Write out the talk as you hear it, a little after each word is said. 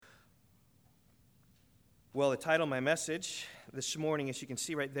Well, the title of my message this morning, as you can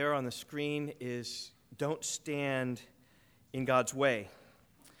see right there on the screen, is Don't Stand in God's Way.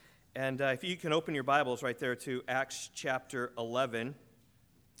 And if you can open your Bibles right there to Acts chapter 11.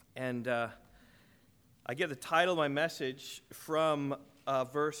 And I get the title of my message from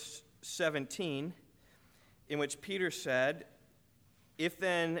verse 17, in which Peter said, "If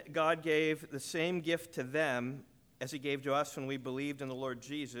then God gave the same gift to them as he gave to us when we believed in the Lord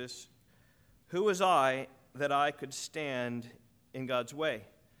Jesus, who was I that I could stand in God's way?"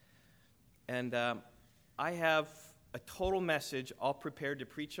 And I have a total message all prepared to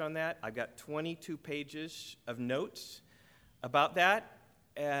preach on that. I've got 22 pages of notes about that.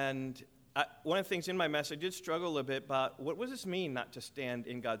 And one of the things in my message, I did struggle a little bit about what does this mean not to stand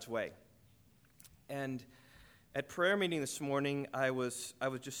in God's way? And at prayer meeting this morning, I was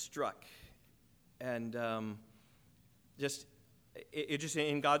just struck. And just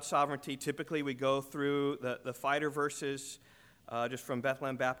in God's sovereignty, typically we go through the fighter verses just from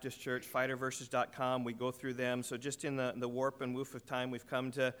Bethlehem Baptist Church, fighterverses.com. We go through them. So just in the warp and woof of time, we've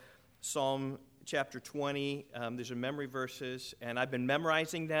come to Psalm chapter 20. There's memory verses, and I've been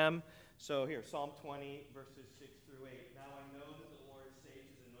memorizing them. So here, Psalm 20, verses 6 through 8. "Now I know that the Lord saves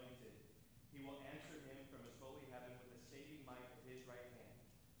his anointed. He will answer him from his holy heaven with the saving might of his right hand.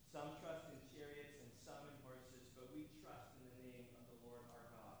 Some trust in chariots and some in horses, but we trust in the name of the Lord our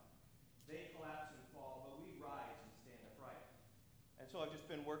God. They collapse and fall, but we rise and stand upright." And so I've just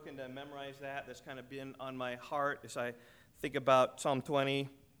been working to memorize that. That's kind of been on my heart as I think about Psalm 20.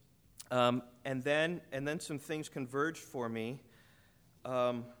 And then some things converged for me.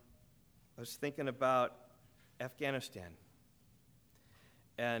 I was thinking about Afghanistan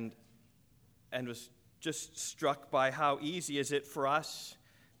and was just struck by how easy is it for us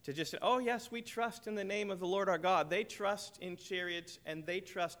to just say, oh, yes, we trust in the name of the Lord our God. They trust in chariots and they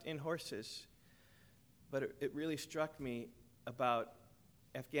trust in horses. But it really struck me about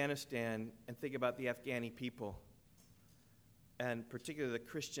Afghanistan and think about the Afghani people, and particularly the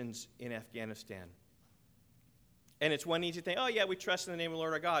Christians in Afghanistan. And it's one easy thing, oh, yeah, we trust in the name of the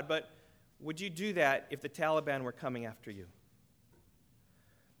Lord our God, but would you do that if the Taliban were coming after you?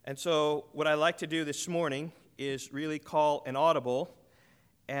 And so what I like to do this morning is really call an audible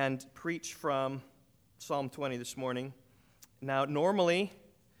and preach from Psalm 20 this morning. Now, normally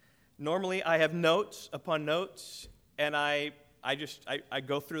I have notes upon notes, and I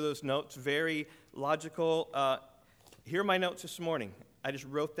go through those notes, very logical. Here are my notes this morning. I just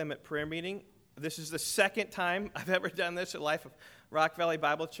wrote them at prayer meeting. This is the second time I've ever done this at Life of Rock Valley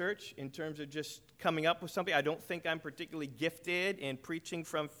Bible Church in terms of just coming up with something. I don't think I'm particularly gifted in preaching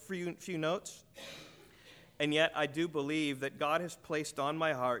from few notes. And yet I do believe that God has placed on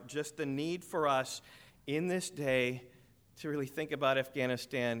my heart just the need for us in this day to really think about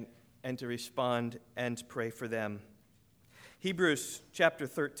Afghanistan and to respond and to pray for them. Hebrews chapter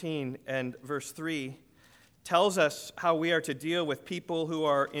 13 and verse 3 tells us how we are to deal with people who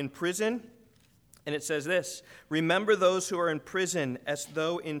are in prison. And it says this: "Remember those who are in prison as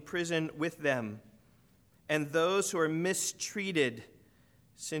though in prison with them, and those who are mistreated,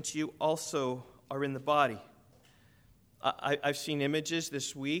 since you also are in the body." I've seen images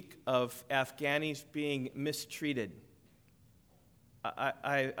this week of Afghanis being mistreated.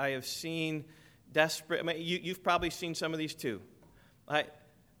 I have seen desperate. I mean, you've probably seen some of these too.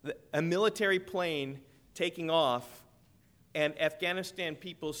 A military plane taking off, and Afghanistan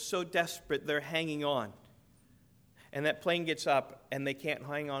people so desperate they're hanging on. And that plane gets up, and they can't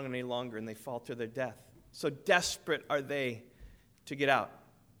hang on any longer, and they fall to their death. So desperate are they to get out.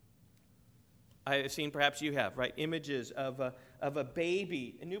 I have seen, perhaps you have, right, images of a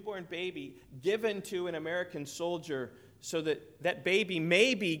baby, a newborn baby, given to an American soldier so that that baby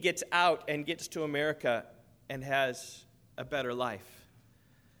maybe gets out and gets to America and has a better life.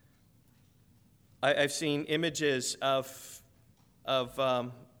 I've seen images of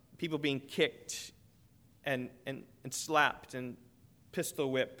people being kicked and slapped and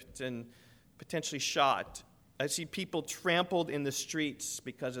pistol whipped and potentially shot. I see people trampled in the streets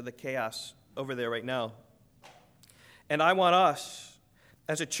because of the chaos over there right now. And I want us,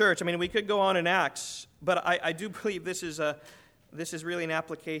 as a church, I mean, we could go on in Acts, but I do believe this is really an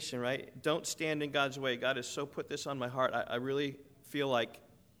application, right? Don't stand in God's way. God has so put this on my heart. I really feel like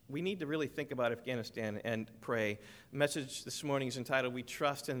we need to really think about Afghanistan and pray. The message this morning is entitled, "We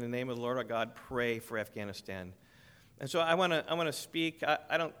Trust in the Name of the Lord Our God, Pray for Afghanistan." And so I want to speak.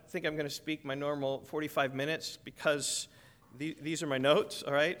 I don't think I'm going to speak my normal 45 minutes because these are my notes,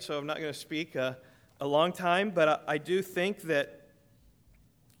 all right? So I'm not going to speak a long time, but I do think that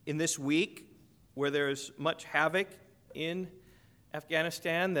in this week where there's much havoc in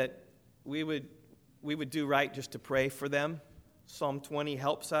Afghanistan, that we would we would do right just to pray for them. Psalm 20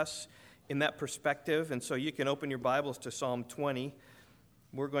 helps us in that perspective, and so you can open your Bibles to Psalm 20.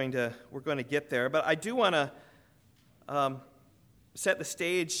 We're going to get there, but I do want to set the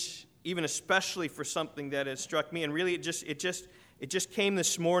stage, even especially for something that has struck me, and really it just came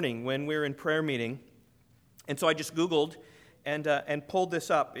this morning when we were in prayer meeting, and so I just Googled and pulled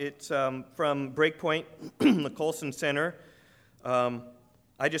this up. It's from Breakpoint, the Colson Center.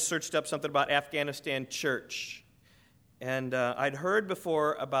 I just searched up something about Afghanistan church. And I'd heard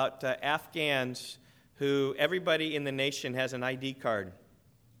before about Afghans who everybody in the nation has an ID card.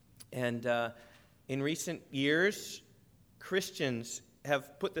 And in recent years, Christians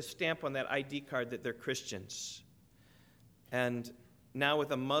have put the stamp on that ID card that they're Christians. And now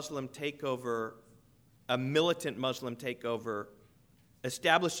with a Muslim takeover, a militant Muslim takeover,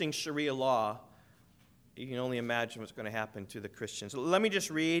 establishing Sharia law, you can only imagine what's going to happen to the Christians. Let me just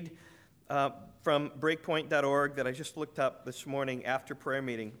read from breakpoint.org that I just looked up this morning after prayer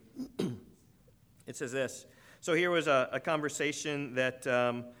meeting. It says this. So here was a conversation that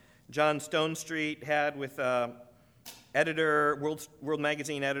John Stonestreet had with editor, World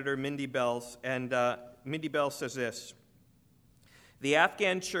Magazine editor Mindy Bells. And Mindy Bells says this. The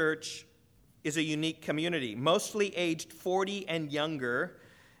Afghan church is a unique community, mostly aged 40 and younger.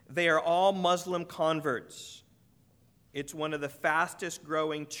 They are all Muslim converts. It's one of the fastest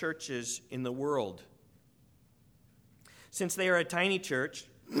growing churches in the world. Since they are a tiny church,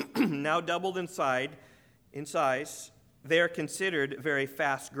 now doubled in size, they are considered very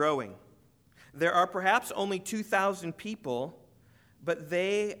fast growing. There are perhaps only 2,000 people, but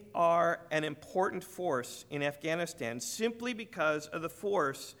they are an important force in Afghanistan simply because of the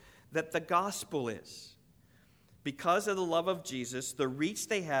force that the gospel is. Because of the love of Jesus, the reach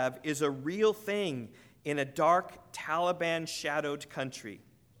they have is a real thing in a dark, Taliban-shadowed country.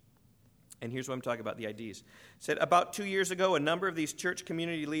 And here's what I'm talking about, the IDs. It said, about 2 years ago, a number of these church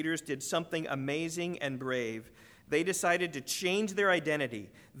community leaders did something amazing and brave. They decided to change their identity,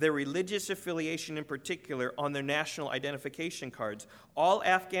 their religious affiliation in particular, on their national identification cards. All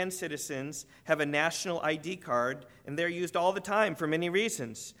Afghan citizens have a national ID card, and they're used all the time for many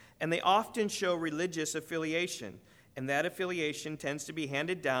reasons. And they often show religious affiliation, and that affiliation tends to be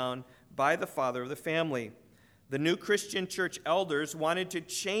handed down by the father of the family. The new Christian church elders wanted to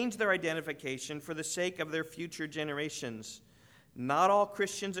change their identification for the sake of their future generations. Not all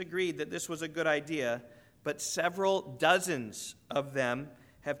Christians agreed that this was a good idea, but several dozens of them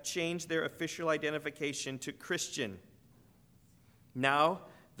have changed their official identification to Christian. Now,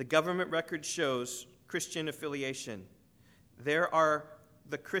 the government record shows Christian affiliation. These are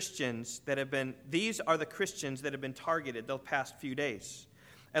the Christians that have been targeted the past few days.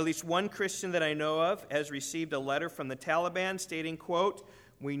 At least one Christian that I know of has received a letter from the Taliban stating, quote,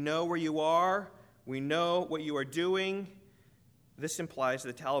 "We know where you are. We know what you are doing." This implies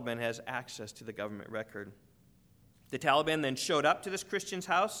the Taliban has access to the government record. The Taliban then showed up to this Christian's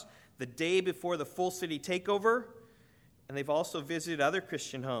house the day before the full city takeover, and they've also visited other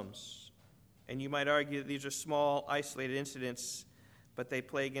Christian homes. And you might argue that these are small, isolated incidents, but they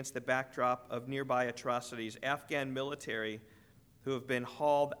play against the backdrop of nearby atrocities. Afghan military who have been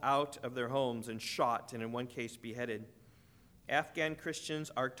hauled out of their homes and shot, and in one case beheaded. Afghan Christians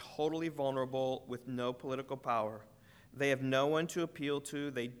are totally vulnerable with no political power. They have no one to appeal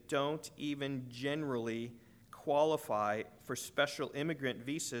to. They don't even generally qualify for special immigrant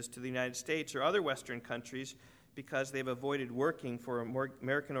visas to the United States or other Western countries because they've avoided working for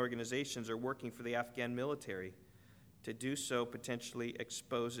American organizations or working for the Afghan military. To do so potentially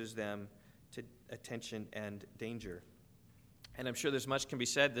exposes them to attention and danger. And I'm sure there's much can be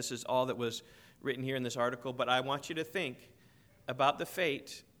said. This is all that was written here in this article, but I want you to think about the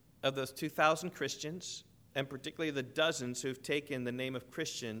fate of those 2,000 Christians, and particularly the dozens who've taken the name of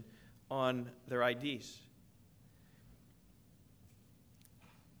Christian on their IDs.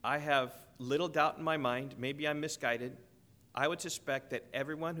 I have little doubt in my mind, maybe I'm misguided, I would suspect that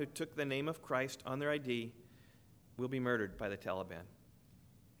everyone who took the name of Christ on their ID will be murdered by the Taliban.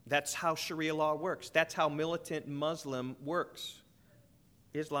 That's how Sharia law works. That's how militant Muslim works.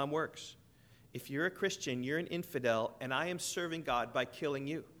 Islam works. If you're a Christian, you're an infidel, and I am serving God by killing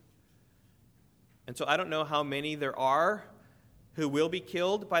you. And so I don't know how many there are who will be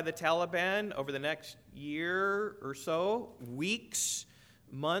killed by the Taliban over the next year or so, weeks,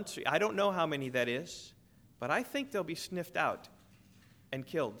 months. I don't know how many that is, but I think they'll be sniffed out and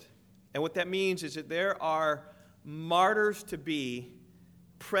killed. And what that means is that there are martyrs to be,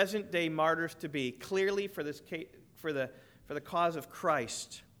 present-day martyrs to be, clearly for the cause of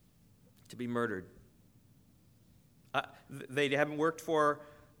Christ, to be murdered. They haven't worked for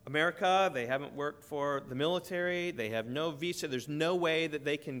America. They haven't worked for the military. They have no visa. There's no way that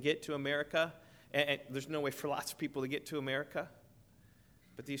they can get to America. And there's no way for lots of people to get to America.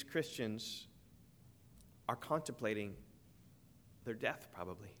 But these Christians are contemplating their death,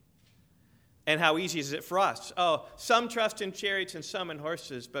 probably. And how easy is it for us? Oh, some trust in chariots and some in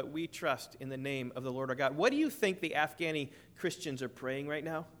horses, but we trust in the name of the Lord our God. What do you think the Afghani Christians are praying right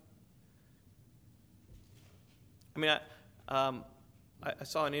now? I mean, I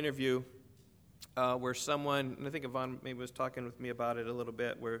saw an interview where someone, and I think Yvonne maybe was talking with me about it a little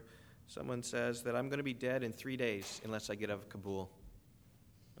bit, where someone says that I'm going to be dead in 3 days unless I get out of Kabul.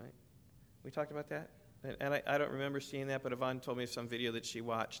 Right? We talked about that? And I don't remember seeing that, but Yvonne told me some video that she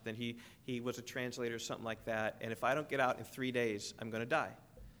watched, that he was a translator or something like that, and if I don't get out in 3 days, I'm going to die.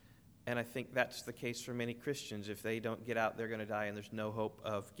 And I think that's the case for many Christians. If they don't get out, they're going to die, and there's no hope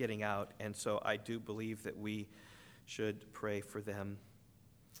of getting out. And so I do believe that we should pray for them.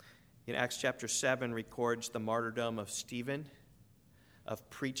 In Acts chapter 7 records the martyrdom of Stephen, of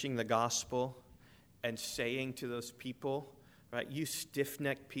preaching the gospel and saying to those people, right, you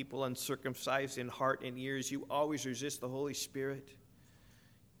stiff-necked people, uncircumcised in heart and ears, you always resist the Holy Spirit.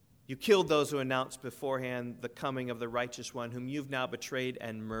 You killed those who announced beforehand the coming of the righteous one, whom you've now betrayed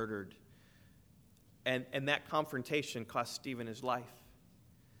and murdered. And that confrontation cost Stephen his life.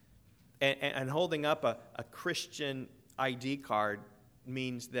 And holding up a Christian ID card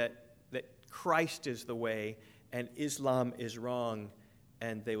means that Christ is the way and Islam is wrong,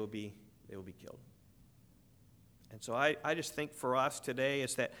 and they will be killed. And so I just think for us today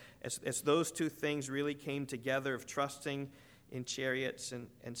is that as those two things really came together, of trusting in chariots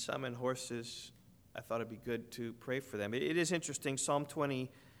and some in horses, I thought it'd be good to pray for them. It is interesting. Psalm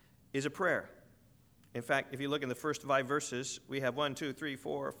 20 is a prayer. In fact, if you look in the first 5 verses, we have 1, 2, 3,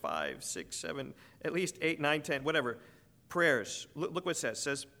 4, 5, 6, 7, at least 8, 9, 10, whatever, prayers. Look what it says. It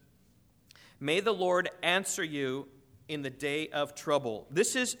says, may the Lord answer you in the day of trouble.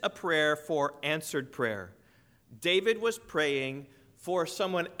 This is a prayer for answered prayer. David was praying for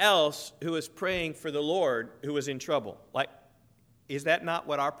someone else who was praying for the Lord who was in trouble. Like, is that not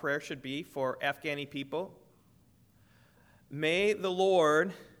what our prayer should be for Afghani people? May the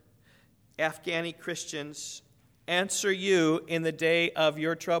Lord, Afghani Christians, answer you in the day of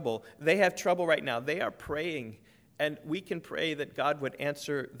your trouble. They have trouble right now. They are praying, and we can pray that God would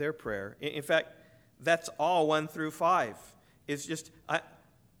answer their prayer. In fact, that's all 1 through 5. It's just...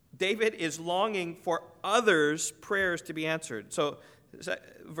 David is longing for others' prayers to be answered. So,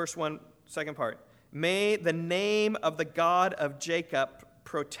 verse 1, second part. May the name of the God of Jacob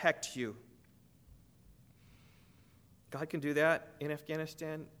protect you. God can do that in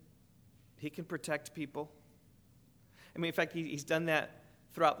Afghanistan. He can protect people. I mean, in fact, he's done that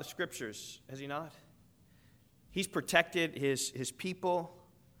throughout the Scriptures, has he not? He's protected his people.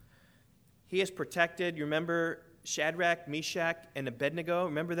 He has protected, you remember, Shadrach, Meshach, and Abednego,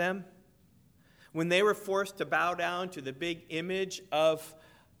 remember them? When they were forced to bow down to the big image of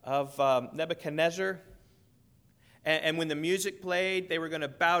Nebuchadnezzar, and when the music played, they were going to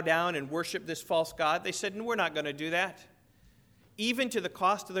bow down and worship this false god. They said, no, we're not going to do that. Even to the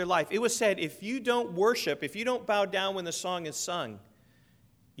cost of their life. It was said, if you don't worship, if you don't bow down when the song is sung,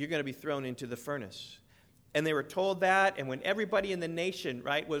 you're going to be thrown into the furnace. And they were told that, and when everybody in the nation,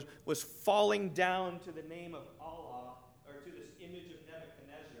 right, was falling down to the name of Allah, or to this image of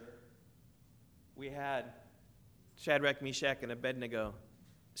Nebuchadnezzar, we had Shadrach, Meshach, and Abednego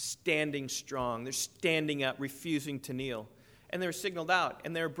standing strong. They're standing up, refusing to kneel. And they were signaled out,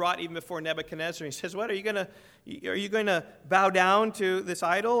 and they were brought even before Nebuchadnezzar. He says, what, are you going to bow down to this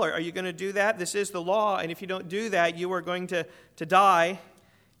idol, or are you going to do that? This is the law, and if you don't do that, you are going to die.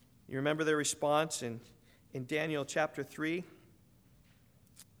 You remember their response in Daniel chapter 3,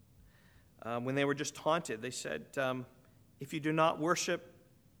 when they were just taunted. They said, if you do not worship,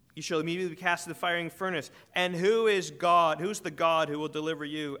 you shall immediately be cast into the fiery furnace. And who is God? Who's the God who will deliver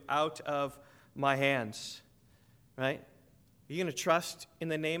you out of my hands? Right? Are you going to trust in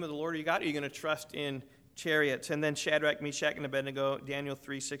the name of the Lord your God? Or are you going to trust in chariots? And then Shadrach, Meshach, and Abednego, Daniel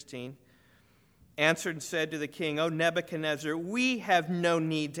 3:16. Answered and said to the king, O Nebuchadnezzar, we have no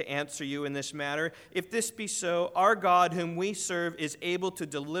need to answer you in this matter. If this be so, our God whom we serve is able to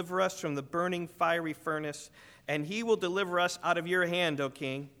deliver us from the burning fiery furnace, and he will deliver us out of your hand, O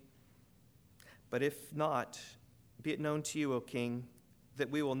king. But if not, be it known to you, O king,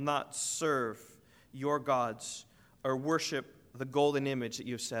 that we will not serve your gods or worship the golden image that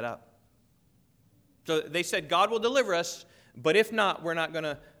you've set up. So they said, God will deliver us, but if not, we're not going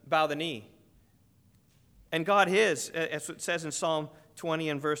to bow the knee. And God is, as it says in Psalm 20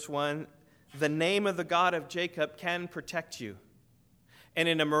 and verse 1, the name of the God of Jacob can protect you. And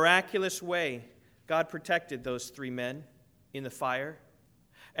in a miraculous way, God protected those 3 men in the fire.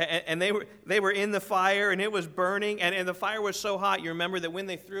 And they were in the fire, and it was burning, and the fire was so hot. You remember that when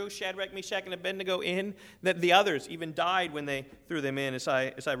they threw Shadrach, Meshach, and Abednego in, that the others even died when they threw them in, as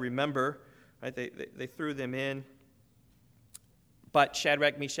I remember. Right? They threw them in. But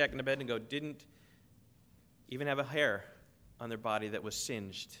Shadrach, Meshach, and Abednego didn't even have a hair on their body that was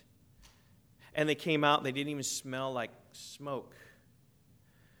singed. And they came out, and they didn't even smell like smoke.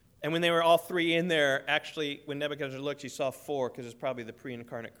 And when they were all 3 in there, actually, when Nebuchadnezzar looked, he saw 4, because it's probably the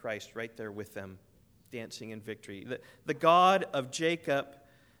pre-incarnate Christ right there with them, dancing in victory. The God of Jacob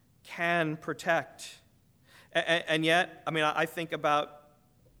can protect. And yet, I think about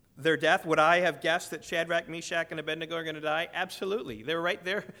their death. Would I have guessed that Shadrach, Meshach, and Abednego are going to die? Absolutely. They're right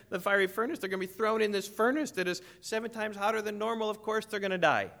there, the fiery furnace. They're going to be thrown in this furnace that is 7 times hotter than normal. Of course, they're going to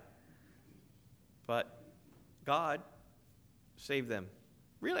die. But God saved them.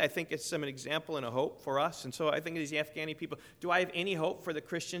 Really, I think it's some example and a hope for us. And so I think of these Afghani people. Do I have any hope for the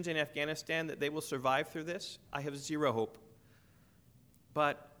Christians in Afghanistan that they will survive through this? I have 0 hope.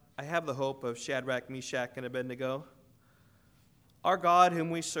 But I have the hope of Shadrach, Meshach, and Abednego. Our God, whom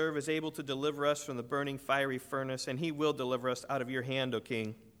we serve, is able to deliver us from the burning fiery furnace, and he will deliver us out of your hand, O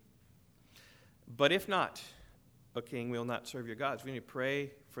king. But if not, O king, we will not serve your gods. We need to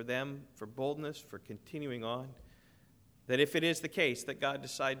pray for them, for boldness, for continuing on. That if it is the case that God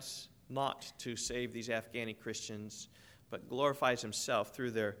decides not to save these Afghani Christians, but glorifies himself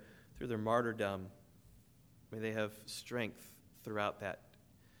through their martyrdom, may they have strength throughout that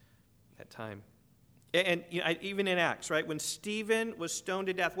time. And even in Acts, right, when Stephen was stoned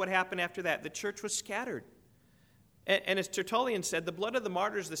to death, what happened after that? The church was scattered. And as Tertullian said, the blood of the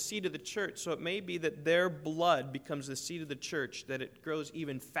martyrs is the seed of the church, so it may be that their blood becomes the seed of the church, that it grows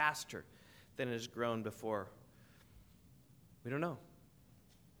even faster than it has grown before. We don't know.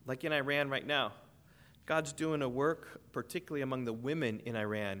 Like in Iran right now, God's doing a work, particularly among the women in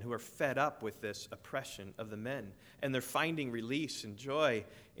Iran who are fed up with this oppression of the men. And they're finding release and joy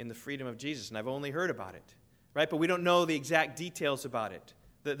in the freedom of Jesus. And I've only heard about it, right? But we don't know the exact details about it.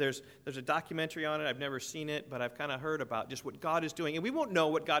 There's a documentary on it. I've never seen it, but I've kind of heard about just what God is doing. And we won't know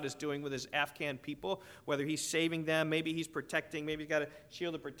what God is doing with his Afghan people, whether he's saving them, maybe he's protecting, maybe he's got a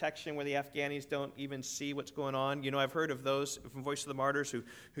shield of protection where the Afghanis don't even see what's going on. I've heard of those from Voice of the Martyrs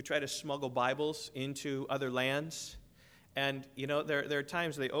who try to smuggle Bibles into other lands. And, there are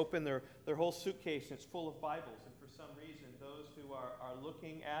times they open their whole suitcase and it's full of Bibles. And for some reason, those who are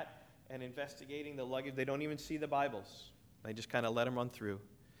looking at and investigating the luggage, they don't even see the Bibles. They just kind of let them run through.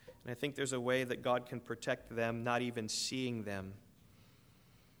 And I think there's a way that God can protect them, not even seeing them.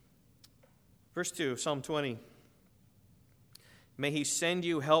 Verse 2, Psalm 20. May he send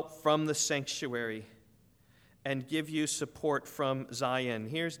you help from the sanctuary and give you support from Zion.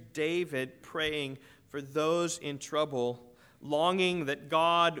 Here's David praying for those in trouble, longing that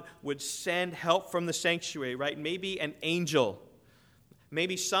God would send help from the sanctuary, right? Maybe an angel.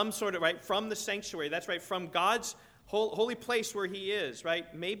 Maybe some sort of, right, from the sanctuary. That's right, from God's holy place where he is,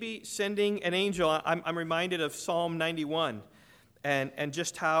 right? Maybe sending an angel. I'm reminded of Psalm 91 and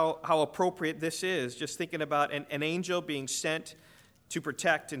just how appropriate this is. Just thinking about an angel being sent to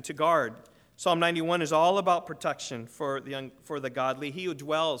protect and to guard. Psalm 91 is all about protection for the godly. He who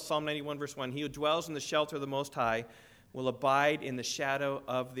dwells, Psalm 91 verse 1, he who dwells in the shelter of the Most High will abide in the shadow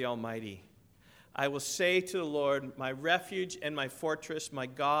of the Almighty. I will say to the Lord, my refuge and my fortress, my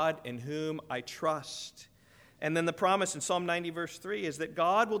God in whom I trust. And then the promise in Psalm 90, verse 3, is that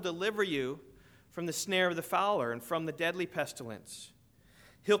God will deliver you from the snare of the fowler and from the deadly pestilence.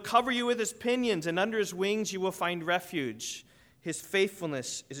 He'll cover you with his pinions, and under his wings you will find refuge. His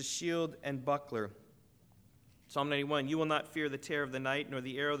faithfulness is a shield and buckler. Psalm 91, you will not fear the terror of the night, nor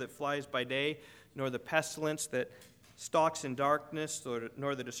the arrow that flies by day, nor the pestilence that stalks in darkness,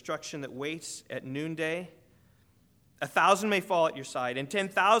 nor the destruction that waits at noonday. 1,000 may fall at your side, and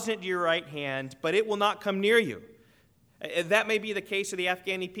 10,000 at your right hand, but it will not come near you. That may be the case of the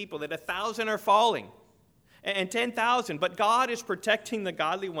Afghani people, that 1,000 are falling, and 10,000, but God is protecting the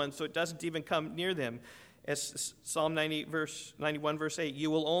godly ones, so it doesn't even come near them. As Psalm 91, verse 8,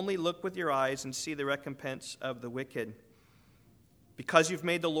 you will only look with your eyes and see the recompense of the wicked. Because you've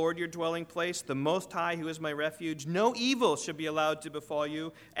made the Lord your dwelling place, the Most High, who is my refuge, no evil shall be allowed to befall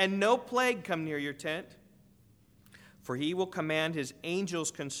you, and no plague come near your tent. For he will command his angels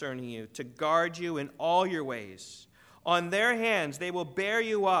concerning you to guard you in all your ways. On their hands they will bear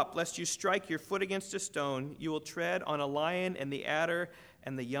you up, lest you strike your foot against a stone. You will tread on a lion and the adder,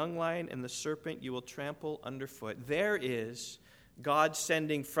 and the young lion and the serpent you will trample underfoot. There is God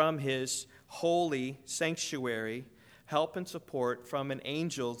sending from his holy sanctuary help and support from an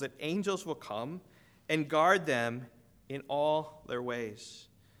angel, that angels will come and guard them in all their ways.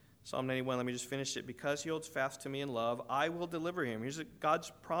 Psalm 91, let me just finish it. Because he holds fast to me in love, I will deliver him. Here's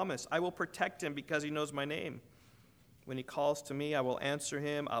God's promise. I will protect him because he knows my name. When he calls to me, I will answer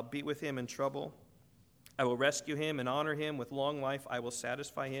him. I'll be with him in trouble. I will rescue him and honor him with long life. I will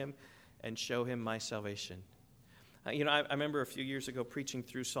satisfy him and show him my salvation. I remember a few years ago preaching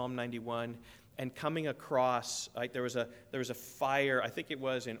through Psalm 91 and coming across, there was a fire, I think it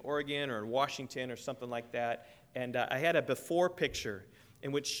was in Oregon or in Washington or something like that, and I had a before picture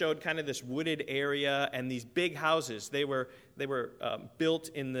in which showed kind of this wooded area and these big houses. They were built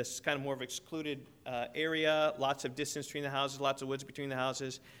in this kind of more of excluded area, lots of distance between the houses, lots of woods between the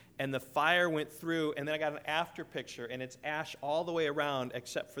houses, and the fire went through, and then I got an after picture, and it's ash all the way around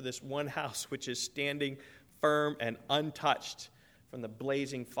except for this one house, which is standing firm and untouched from the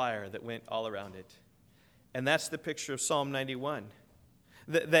blazing fire that went all around it. And that's the picture of Psalm 91.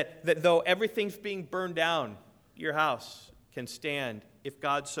 That though everything's being burned down, your house can stand if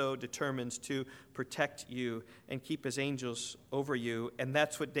God so determines to protect you and keep his angels over you. And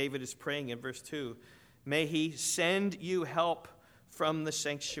that's what David is praying in verse 2. May he send you help from the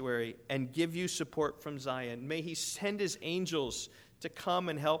sanctuary and give you support from Zion. May he send his angels to come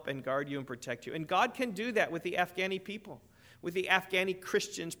and help and guard you and protect you. And God can do that with the Afghani people, with the Afghani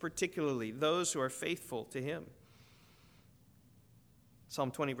Christians particularly, those who are faithful to him. Psalm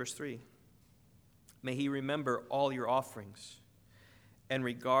 20, verse 3. May he remember all your offerings and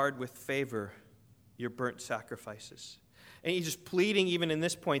regard with favor your burnt sacrifices. And he's just pleading even in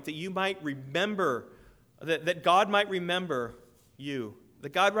this point that you might remember, that God might remember you.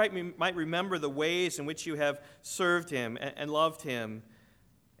 That God might remember the ways in which you have served him and loved him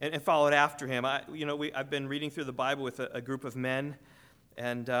and followed after him. I've been reading through the Bible with a group of men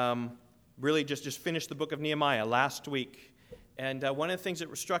and really just finished the book of Nehemiah last week. And one of the things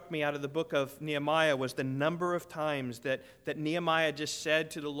that struck me out of the book of Nehemiah was the number of times that Nehemiah just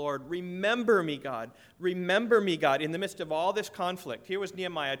said to the Lord, remember me, God, in the midst of all this conflict. Here was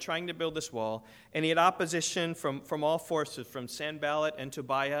Nehemiah trying to build this wall, and he had opposition from all forces, from Sanballat and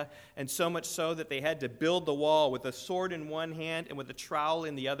Tobiah, and so much so that they had to build the wall with a sword in one hand and with a trowel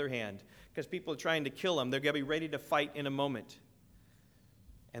in the other hand, because people are trying to kill him. They're going to be ready to fight in a moment.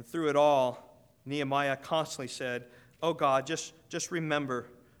 And through it all, Nehemiah constantly said, oh God, just remember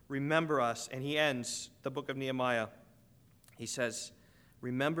us. And he ends the book of Nehemiah. He says,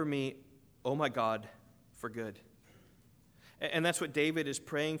 remember me, oh my God, for good. And that's what David is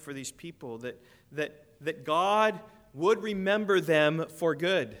praying for these people, that God would remember them for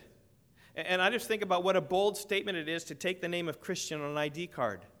good. And I just think about what a bold statement it is to take the name of Christian on an ID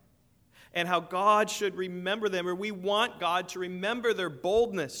card. And how God should remember them, or we want God to remember their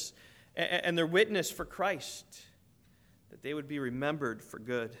boldness and their witness for Christ. That they would be remembered for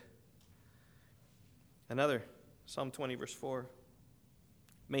good. Another, Psalm 20, verse 4.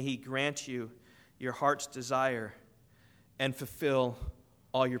 May he grant you your heart's desire and fulfill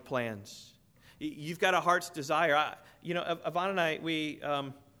all your plans. You've got a heart's desire. Yvonne and I,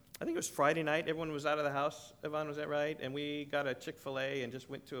 I think it was Friday night, everyone was out of the house. Yvonne, was that right? And we got a Chick-fil-A and just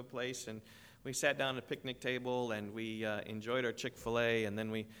went to a place, and we sat down at a picnic table, and we enjoyed our Chick-fil-A, and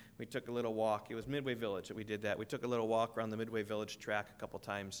then we took a little walk. It was Midway Village that we did that. We took a little walk around the Midway Village track a couple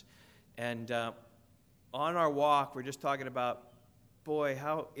times. And on our walk, we're just talking about, boy,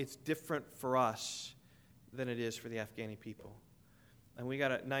 how it's different for us than it is for the Afghani people. And we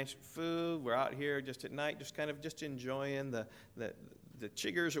got a nice food. We're out here just at night, just kind of just enjoying the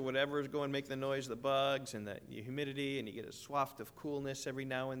chiggers or whatever is going to make the noise, the bugs and the humidity, and you get a swath of coolness every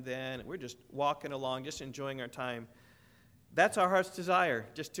now and then. And we're just walking along, just enjoying our time. That's our heart's desire,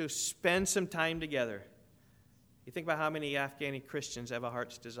 just to spend some time together. You think about how many Afghani Christians have a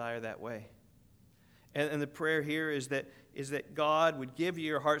heart's desire that way. And the prayer here is that God would give you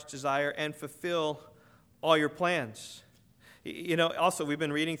your heart's desire and fulfill all your plans. Also, we've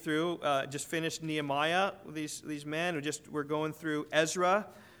been reading through, just finished Nehemiah, these men who we're going through Ezra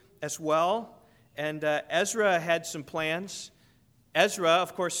as well. And Ezra had some plans. Ezra,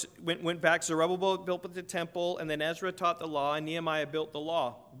 of course, went back. Zerubbabel built the temple, and then Ezra taught the law, and Nehemiah built the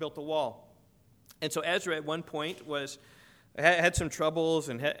wall. And so Ezra at one point had some troubles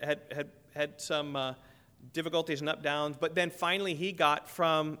and had some difficulties and up downs, but then finally he got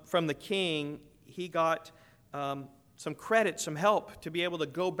from the king, he got some credit, some help to be able to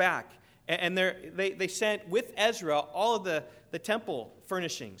go back. And they sent with Ezra all of the temple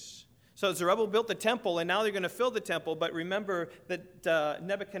furnishings. So Zerubbabel built the temple, and now they're going to fill the temple. But remember that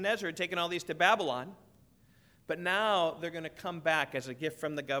Nebuchadnezzar had taken all these to Babylon. But now they're going to come back as a gift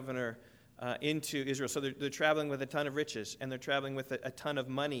from the governor into Israel. So they're traveling with a ton of riches, and they're traveling with a ton of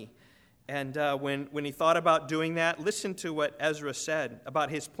money. And when he thought about doing that, listen to what Ezra said about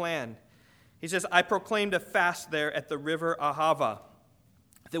his plan. He says, I proclaimed a fast there at the river Ahava,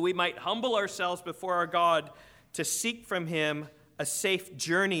 that we might humble ourselves before our God to seek from him a safe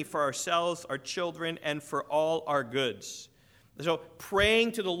journey for ourselves, our children, and for all our goods. So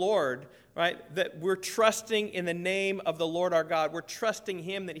praying to the Lord, right, that we're trusting in the name of the Lord our God. We're trusting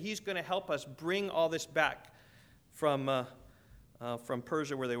him that he's going to help us bring all this back from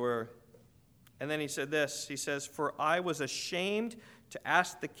Persia where they were. And then he said this, he says, for I was ashamed to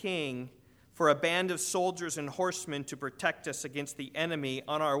ask the king for a band of soldiers and horsemen to protect us against the enemy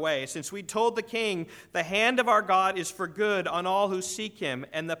on our way. Since we told the king, the hand of our God is for good on all who seek him,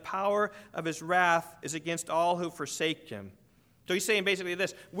 and the power of his wrath is against all who forsake him. So he's saying basically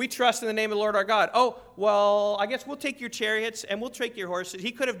this, we trust in the name of the Lord our God. Oh, well, I guess we'll take your chariots and we'll take your horses.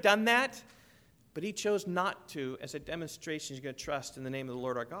 He could have done that, but he chose not to as a demonstration he's going to trust in the name of the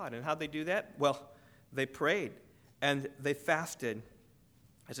Lord our God. And how'd they do that? Well, they prayed and they fasted.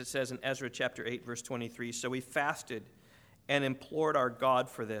 As it says in Ezra chapter 8, verse 23, so we fasted and implored our God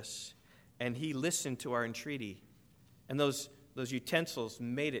for this, and he listened to our entreaty. And those utensils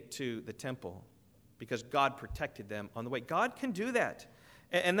made it to the temple because God protected them on the way. God can do that.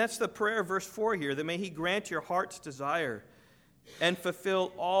 And that's the prayer of verse 4 here, that may he grant your heart's desire and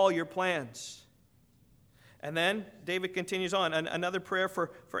fulfill all your plans. And then David continues on, another prayer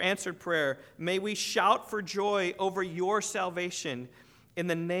for answered prayer. May we shout for joy over your salvation. In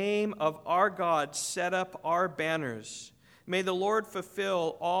the name of our God, set up our banners. May the Lord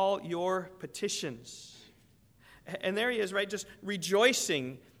fulfill all your petitions. And there he is, right? Just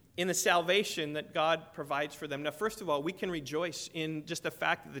rejoicing in the salvation that God provides for them. Now, first of all, we can rejoice in just the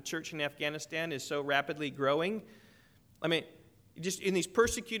fact that the church in Afghanistan is so rapidly growing. I mean, just in these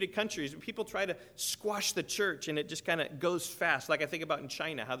persecuted countries, people try to squash the church, and it just kind of goes fast. Like I think about in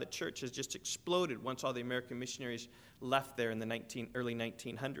China, how the church has just exploded once all the American missionaries left there in the early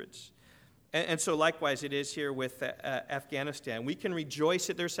 1900s. And so likewise it is here with Afghanistan. We can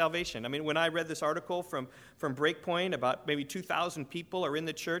rejoice at their salvation. I mean, when I read this article from Breakpoint about maybe 2,000 people are in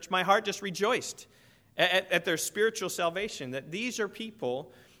the church, my heart just rejoiced at their spiritual salvation, that these are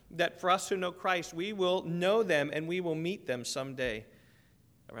people that for us who know Christ, we will know them and we will meet them someday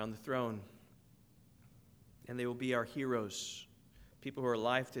around the throne. And they will be our heroes. People who are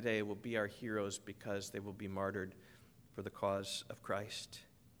alive today will be our heroes because they will be martyred for the cause of Christ.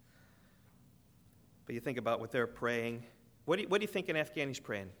 But you think about what they're praying. What do you think an Afghani's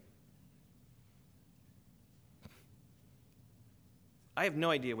praying? I have no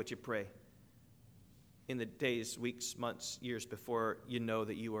idea what you pray in the days, weeks, months, years before you know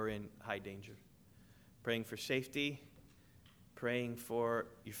that you are in high danger. Praying for safety, praying for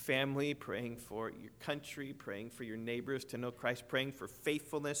your family, praying for your country, praying for your neighbors to know Christ, praying for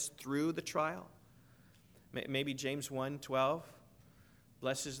faithfulness through the trial. Maybe James 1:12,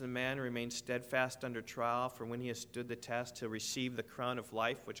 blessed is the man who remains steadfast under trial, for when he has stood the test, he'll receive the crown of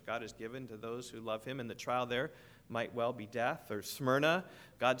life which God has given to those who love him. And the trial there might well be death. Or Smyrna,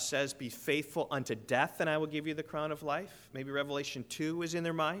 God says, be faithful unto death, and I will give you the crown of life. Maybe Revelation 2 is in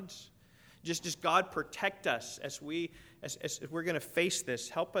their minds. Just God protect us as we're going to face this.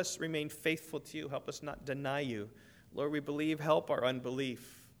 Help us remain faithful to you. Help us not deny you. Lord, we believe, help our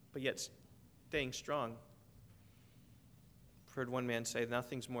unbelief, but yet staying strong. I've heard one man say,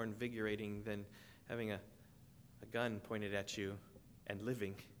 nothing's more invigorating than having a gun pointed at you and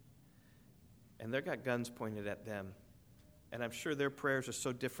living. And they've got guns pointed at them. And I'm sure their prayers are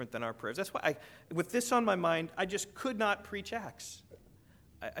so different than our prayers. That's why, with this on my mind, I just could not preach Acts.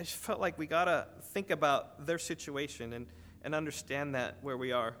 I just felt like we got to think about their situation and understand that where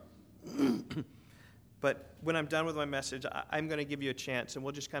we are. But when I'm done with my message, I'm going to give you a chance, and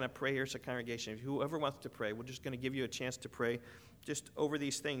we'll just kind of pray here as a congregation. Whoever wants to pray, we're just going to give you a chance to pray just over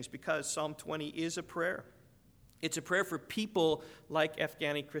these things, because Psalm 20 is a prayer. It's a prayer for people like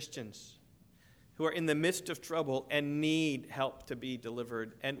Afghani Christians who are in the midst of trouble and need help to be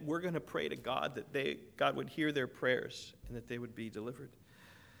delivered. And we're going to pray to God that God would hear their prayers and that they would be delivered.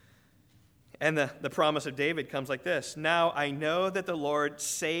 And the promise of David comes like this. Now I know that the Lord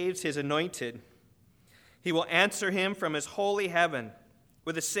saves his anointed. He will answer him from his holy heaven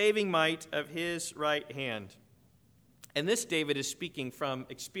with the saving might of his right hand. And this David is speaking from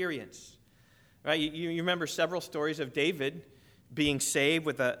experience. Right? You remember several stories of David being saved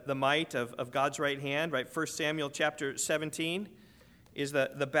with the might of God's right hand. Right? 1 Samuel chapter 17 is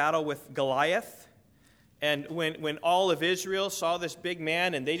the battle with Goliath. And when all of Israel saw this big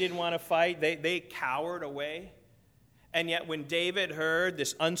man and they didn't want to fight, they cowered away. And yet when David heard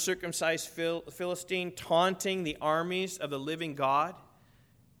this uncircumcised Philistine taunting the armies of the living God,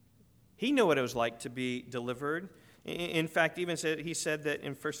 he knew what it was like to be delivered. In fact, he said that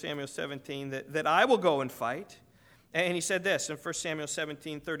in 1 Samuel 17, that I will go and fight. And he said this in 1 Samuel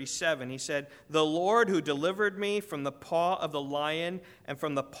 17:37. He said, "The Lord who delivered me from the paw of the lion and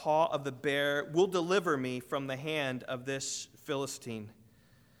from the paw of the bear will deliver me from the hand of this Philistine."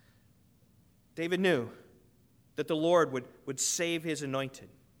 David knew that the Lord would save his anointed.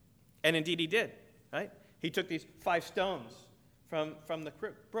 And indeed he did, right? He took these 5 stones from the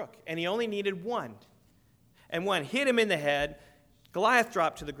brook, and he only needed one. And one hit him in the head. Goliath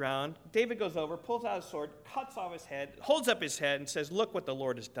dropped to the ground. David goes over, pulls out his sword, cuts off his head, holds up his head, and says, "Look what the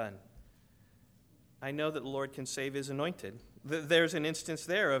Lord has done." I know that the Lord can save his anointed. There's an instance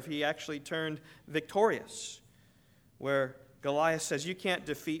there of he actually turned victorious, where Goliath says, "You can't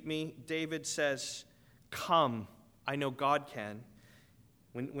defeat me." David says, "Come, I know God can."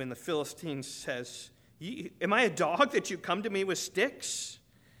 When the Philistine says, "Am I a dog that you come to me with sticks?"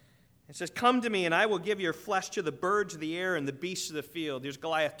 It says, "Come to me, and I will give your flesh to the birds of the air and the beasts of the field." There's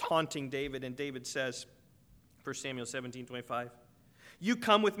Goliath taunting David, and David says, 1 Samuel 17:25, "You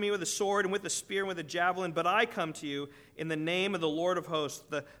come with me with a sword and with a spear and with a javelin, but I come to you in the name of the Lord of hosts,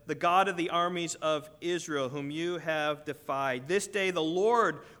 the God of the armies of Israel, whom you have defied. This day the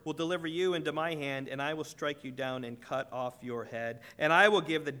Lord will deliver you into my hand, and I will strike you down and cut off your head. And I will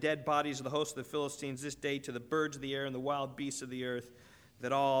give the dead bodies of the host of the Philistines this day to the birds of the air and the wild beasts of the earth,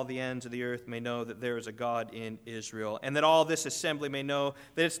 that all the ends of the earth may know that there is a God in Israel, and that all this assembly may know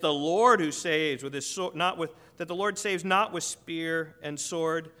that it's the Lord who saves with his sword, that the Lord saves not with spear and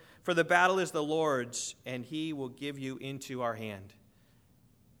sword, for the battle is the Lord's, and he will give you into our hand."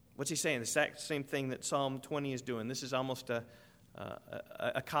 What's he saying? The exact same thing that Psalm 20 is doing. This is almost a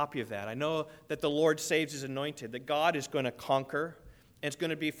copy of that. I know that the Lord saves his anointed, that God is going to conquer, and it's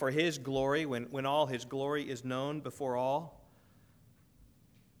going to be for his glory when all his glory is known before all.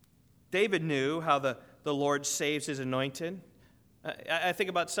 David knew how the Lord saves his anointed. I think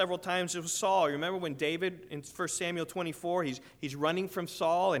about several times with Saul. You remember when David, in 1 Samuel 24, he's running from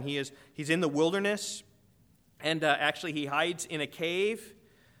Saul, and he's in the wilderness, and actually he hides in a cave,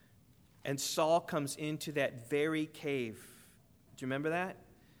 and Saul comes into that very cave. Do you remember that?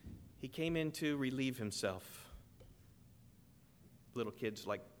 He came in to relieve himself. Little kids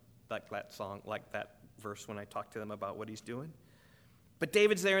like that song, like that verse when I talk to them about what he's doing. But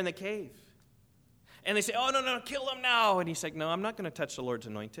David's there in the cave. And they say, "Oh, no, kill him now." And he's like, "No, I'm not going to touch the Lord's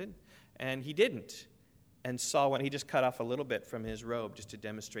anointed." And he didn't. And Saul he just cut off a little bit from his robe just to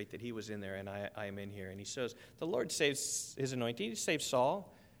demonstrate that he was in there and I am in here. And he says, the Lord saves his anointed. He saved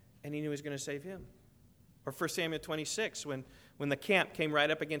Saul, and he knew he was going to save him. Or 1 Samuel 26, when the camp came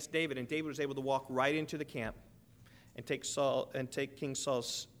right up against David, and David was able to walk right into the camp and take King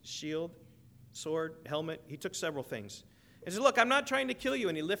Saul's shield, sword, helmet. He took several things. He said, "Look, I'm not trying to kill you."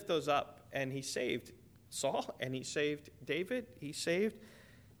 And he lifted those up, and he saved Saul, and he saved David. He saved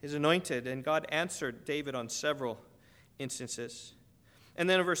his anointed, and God answered David on several instances. And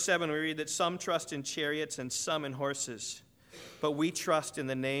then in verse 7, we read that some trust in chariots and some in horses, but we trust in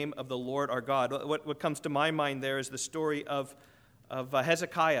the name of the Lord our God. What comes to my mind there is the story of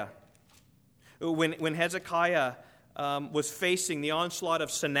Hezekiah. When Hezekiah was facing the onslaught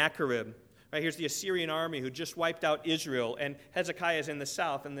of Sennacherib. Right, here's the Assyrian army who just wiped out Israel, and Hezekiah is in the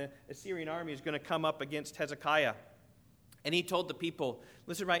south, and the Assyrian army is going to come up against Hezekiah. And he told the people,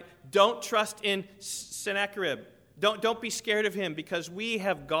 listen, right, don't trust in Sennacherib. Don't be scared of him, because we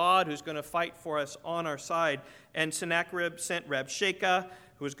have God who's going to fight for us on our side. And Sennacherib sent Rabshakeh,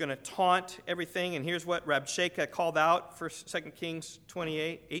 who was going to taunt everything. And here's what Rabshakeh called out for 2 Kings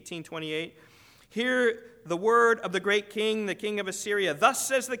 18:28. "Hear the word of the great king, the king of Assyria. Thus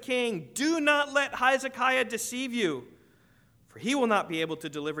says the king, do not let Hezekiah deceive you, for he will not be able to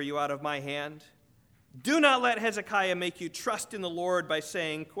deliver you out of my hand. Do not let Hezekiah make you trust in the Lord by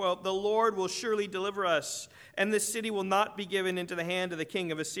saying, quote, the Lord will surely deliver us, and this city will not be given into the hand of the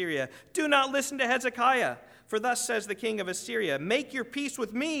king of Assyria. Do not listen to Hezekiah, for thus says the king of Assyria, make your peace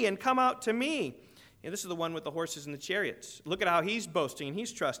with me and come out to me." This is the one with the horses and the chariots. Look at how he's boasting and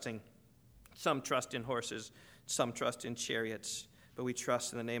he's trusting. Some trust in horses, some trust in chariots, but we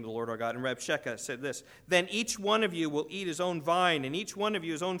trust in the name of the Lord our God. And Rabshakeh said this, "Then each one of you will eat his own vine, and each one of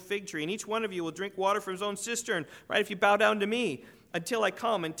you his own fig tree, and each one of you will drink water from his own cistern, right, if you bow down to me, until I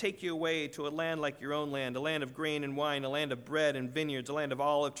come and take you away to a land like your own land, a land of grain and wine, a land of bread and vineyards, a land of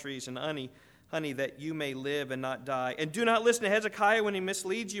olive trees and honey, that you may live and not die. And do not listen to Hezekiah when he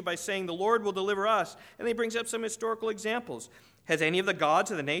misleads you by saying, the Lord will deliver us. And he brings up some historical examples. Has any of the gods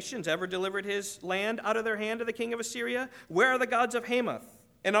of the nations ever delivered his land out of their hand to the king of Assyria? Where are the gods of Hamath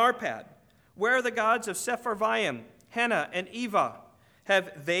and Arpad? Where are the gods of Sepharvaim, Hena, and Eva?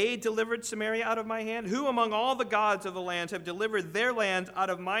 Have they delivered Samaria out of my hand? Who among all the gods of the lands have delivered their lands out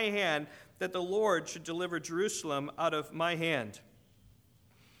of my hand, that the Lord should deliver Jerusalem out of my hand?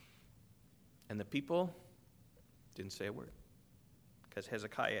 And the people didn't say a word, because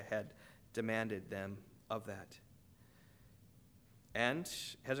Hezekiah had demanded them of that. And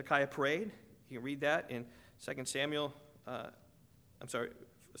Hezekiah prayed. You can read that in 2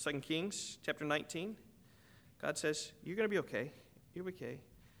 Kings chapter 19. God says, you're going to be okay. You're okay.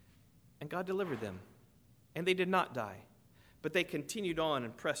 And God delivered them. And they did not die. But they continued on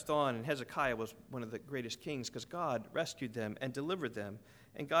and pressed on, and Hezekiah was one of the greatest kings because God rescued them and delivered them,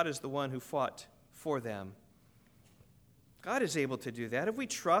 and God is the one who fought for them. God is able to do that. If we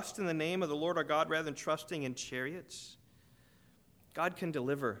trust in the name of the Lord our God rather than trusting in chariots, God can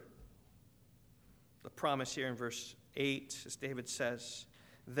deliver. The promise here in verse 8, as David says,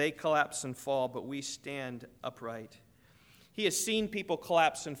 they collapse and fall, but we stand upright. He has seen people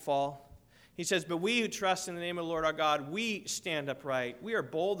collapse and fall. He says, but we who trust in the name of the Lord our God, we stand upright. We are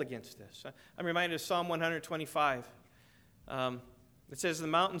bold against this. I'm reminded of Psalm 125. It says, the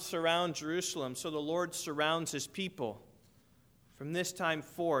mountains surround Jerusalem, so the Lord surrounds his people from this time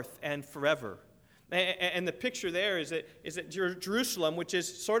forth and forever. And the picture there is that Jerusalem, which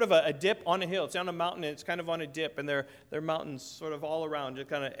is sort of a dip on a hill. It's on a mountain, and it's kind of on a dip, and there are mountains sort of all around, just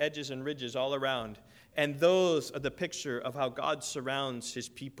kind of edges and ridges all around. And those are the picture of how God surrounds his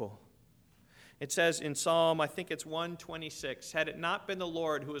people. It says in Psalm, I think it's 126, had it not been the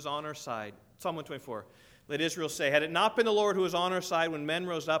Lord who was on our side, Psalm 124, let Israel say, had it not been the Lord who was on our side when men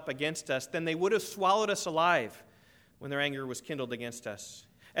rose up against us, then they would have swallowed us alive when their anger was kindled against us.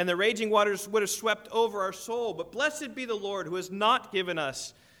 And the raging waters would have swept over our soul. But blessed be the Lord who has not given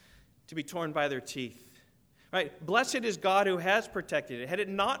us to be torn by their teeth. Right? Blessed is God who has protected it. Had it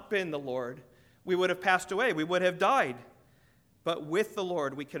not been the Lord, we would have passed away. We would have died. But with the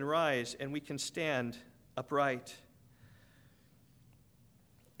Lord we can rise and we can stand upright.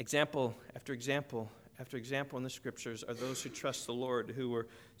 Example after example after example in the Scriptures are those who trust the Lord, who were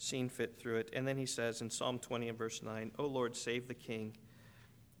seen fit through it. And then he says in Psalm 20 and verse 9, O Lord, save the King.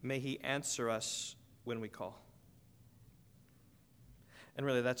 May he answer us when we call. And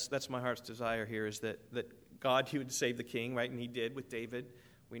really, that's my heart's desire here, is that God, he would save the king, right? And he did with David.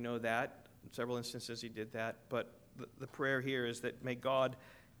 We know that. In several instances he did that. But the prayer here is that may God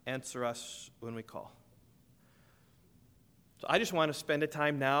answer us when we call. So I just want to spend a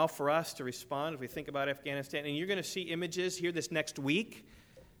time now for us to respond as we think about Afghanistan. And you're going to see images here this next week.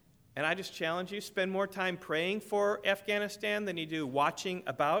 And I just challenge you, spend more time praying for Afghanistan than you do watching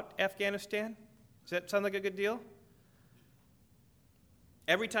about Afghanistan. Does that sound like a good deal?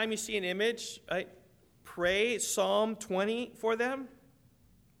 Every time you see an image, right, pray Psalm 20 for them,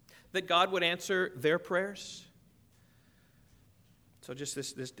 that God would answer their prayers. So just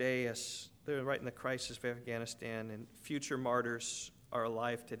this day, as they're right in the crisis of Afghanistan, and future martyrs are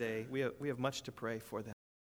alive today, we have much to pray for them.